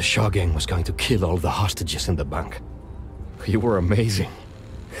the Shaw gang was going to kill all the hostages in the bank. You were amazing.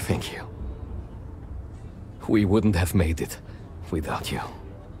 Thank you. We wouldn't have made it without you.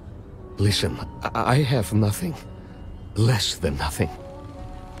 Listen, I have nothing. Less than nothing.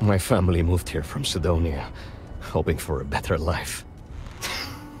 My family moved here from Sidonia, hoping for a better life.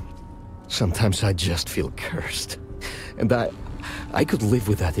 Sometimes I just feel cursed. And I could live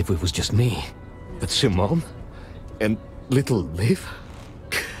with that if it was just me. But Simone? And little Liv?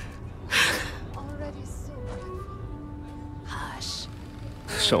 Hush.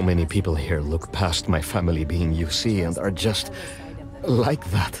 So many people here look past my family being UC and are just like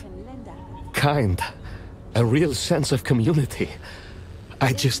that. Kind. A real sense of community.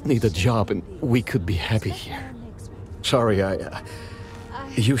 I just need a job and we could be happy here. Sorry,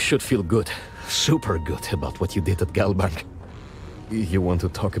 you should feel good, super good about what you did at Galbank. You want to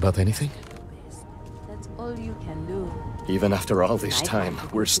talk about anything? That's all you can do. Even after all this time,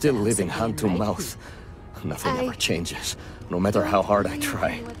 we're still living hand to mouth. Nothing ever changes, no matter how hard I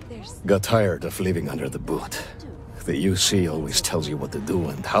try. Got tired of living under the boot. The UC always tells you what to do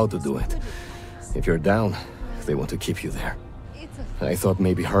and how to do it. If you're down, they want to keep you there. I thought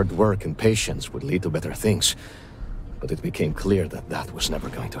maybe hard work and patience would lead to better things. But it became clear that that was never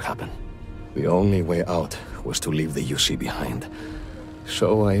going to happen. The only way out was to leave the UC behind.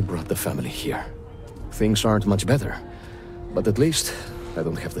 So I brought the family here. Things aren't much better, but at least I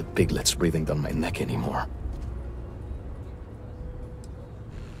don't have the piglets breathing down my neck anymore.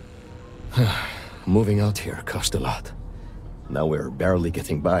 Moving out here cost a lot. Now we're barely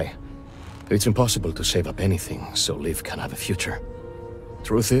getting by. It's impossible to save up anything so Liv can have a future.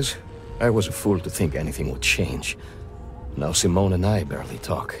 Truth is, I was a fool to think anything would change. Now Simone and I barely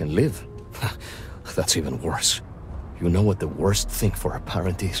talk, and Liv, that's even worse. You know what the worst thing for a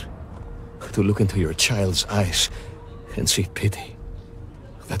parent is? To look into your child's eyes and see pity.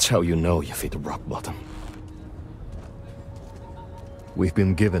 That's how you know you've hit rock bottom. We've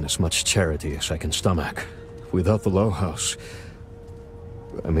been given as much charity as I can stomach. Without the Low House,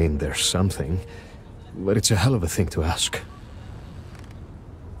 I mean, there's something, but it's a hell of a thing to ask.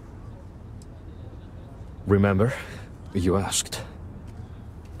 Remember? You asked.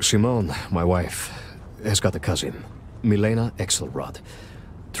 Simone, my wife, has got a cousin, Milena Axelrod.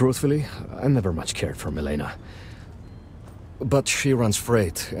 Truthfully, I never much cared for Milena. But she runs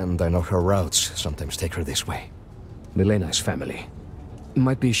freight, and I know her routes sometimes take her this way. Milena's family.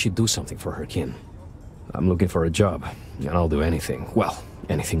 Might be she'd do something for her kin. I'm looking for a job, and I'll do anything. Well,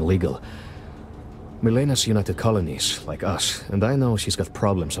 anything legal. Milena's United Colonies, like us, and I know she's got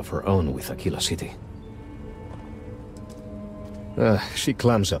problems of her own with Aquila City. She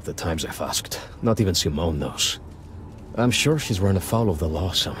clams up the times I've asked. Not even Simone knows. I'm sure she's run afoul of the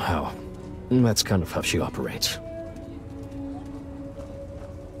law somehow. That's kind of how she operates.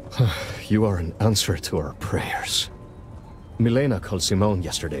 You are an answer to our prayers. Milena called Simone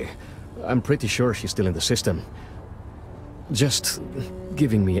yesterday. I'm pretty sure she's still in the system. Just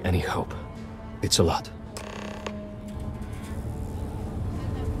giving me any hope. It's a lot.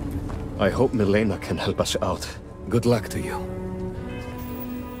 I hope Milena can help us out. Good luck to you.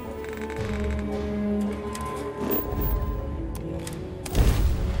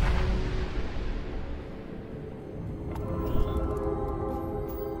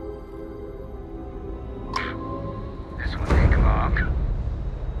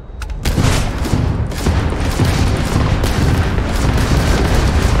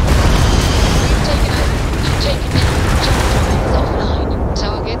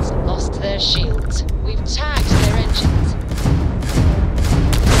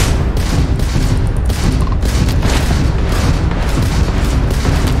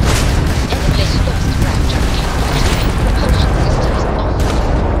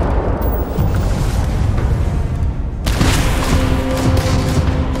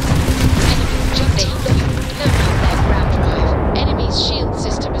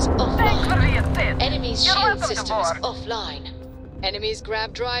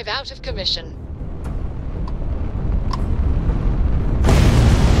 Grab drive out of commission.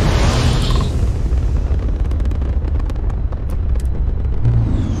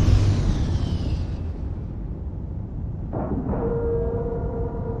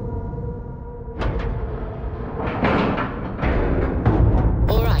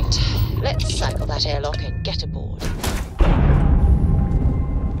 All right, let's cycle that airlock and get aboard.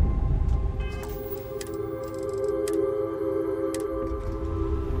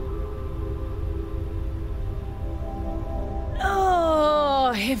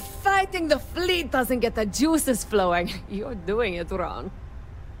 If fighting the fleet doesn't get the juices flowing, you're doing it wrong.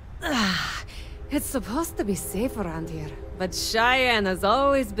 It's supposed to be safe around here, but Cheyenne has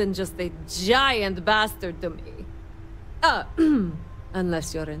always been just a giant bastard to me.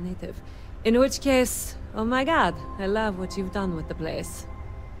 Unless you're a native. In which case, oh my god, I love what you've done with the place.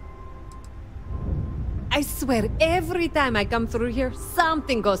 I swear, every time I come through here,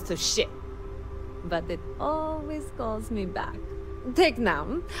 something goes to shit. But it always calls me back. Take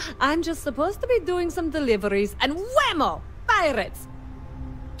now. I'm just supposed to be doing some deliveries, and whammo! Pirates!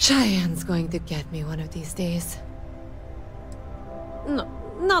 Cheyenne's going to get me one of these days. No,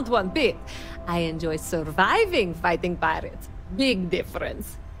 not one bit. I enjoy surviving fighting pirates. Big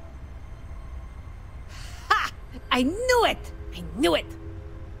difference. Ha! I knew it! I knew it!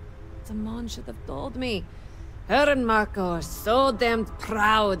 Simone should have told me. Her and Marco are so damned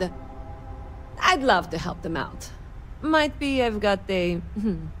proud. I'd love to help them out. Might be I've got a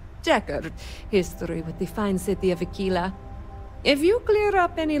checkered history with the fine city of Aquila. If you clear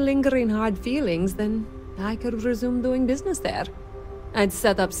up any lingering hard feelings, then I could resume doing business there. I'd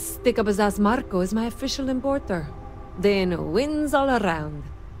set up stick-up-his-ass Marco as my official importer. Then wins all around.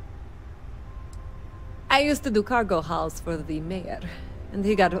 I used to do cargo hauls for the mayor, and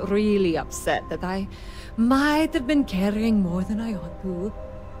he got really upset that I might have been carrying more than I ought to.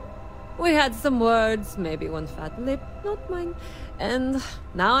 We had some words, maybe one fat lip, not mine, and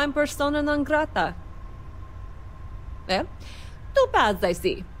now I'm persona non grata. Well, two paths I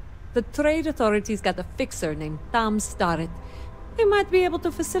see. The trade authorities got a fixer named Tom Starrett. He might be able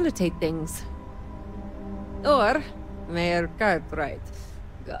to facilitate things. Or Mayor Cartwright.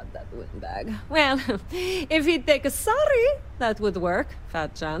 God, that windbag. Well, if he'd take a sorry, that would work.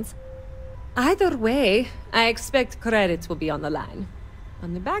 Fat chance. Either way, I expect credits will be on the line.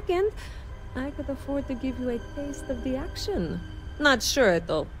 On the back end, I could afford to give you a taste of the action. Not sure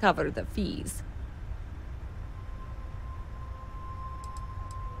it'll cover the fees.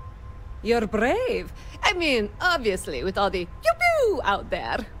 You're brave. I mean, obviously, with all the pew-pew out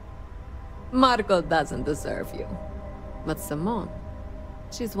there. Marco doesn't deserve you. But Simone,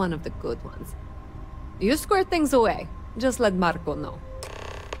 she's one of the good ones. You square things away. Just let Marco know.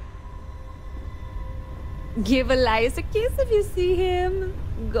 Give Elias a kiss if you see him.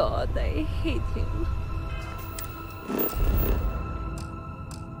 God, I hate him.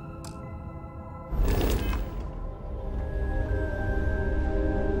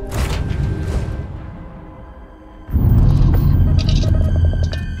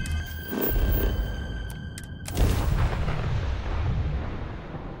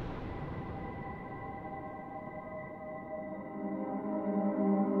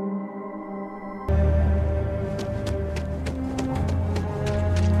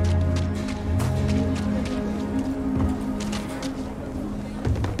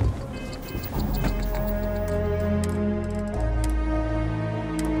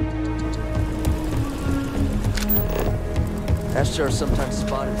 Asts are sometimes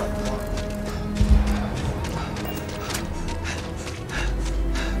spotted by the farm.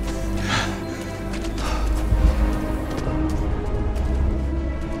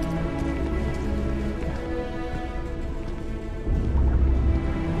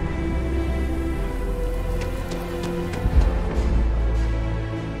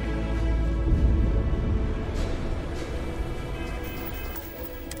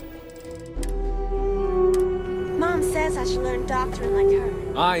 Mom says I should learn doctoring like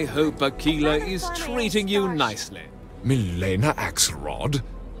her. I hope Aquila is treating you nicely. Milena Axelrod?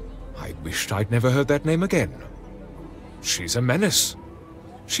 I wished I'd never heard that name again. She's a menace.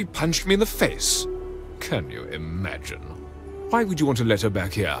 She punched me in the face. Can you imagine? Why would you want to let her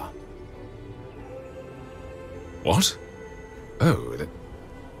back here? What? Oh,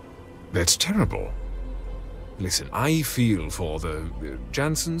 that's terrible. Listen, I feel for the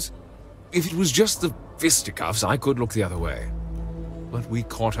Jansons. If it was just the fisticuffs, I could look the other way. But we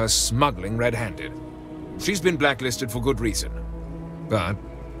caught her smuggling red-handed. She's been blacklisted for good reason. But,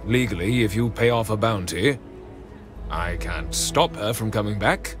 legally, if you pay off a bounty, I can't stop her from coming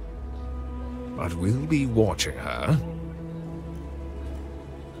back. But we'll be watching her.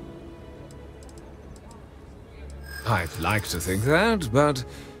 I'd like to think that, but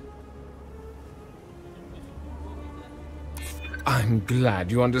I'm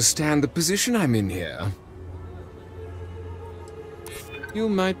glad you understand the position I'm in here. You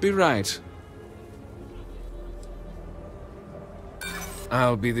might be right.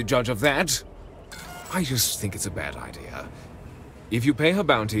 I'll be the judge of that. I just think it's a bad idea. If you pay her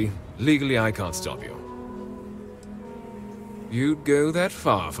bounty, legally I can't stop you. You'd go that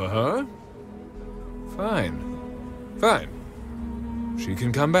far for her? Fine. Fine. She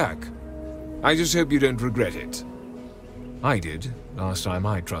can come back. I just hope you don't regret it. I did, last time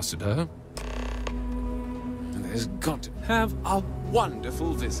I trusted her. And there's got to have a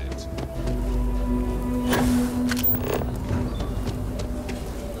wonderful visit.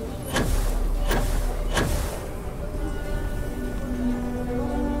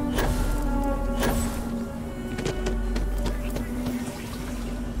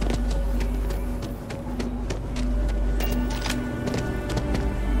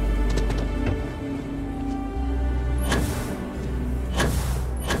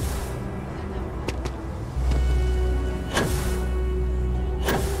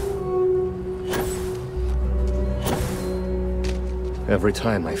 Every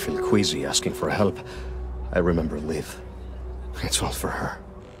time I feel queasy asking for help, I remember Liv. It's all for her.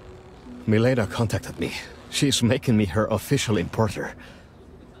 Milena contacted me. She's making me her official importer.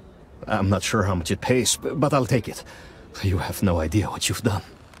 I'm not sure how much it pays, but I'll take it. You have no idea what you've done.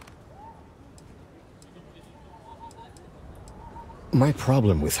 My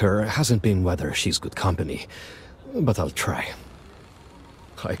problem with her hasn't been whether she's good company, but I'll try.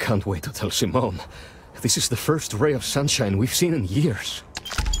 I can't wait to tell Simone. This is the first ray of sunshine we've seen in years.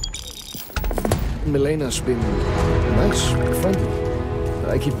 Milena's been nice, friendly.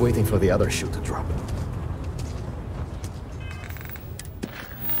 I keep waiting for the other shoe to drop.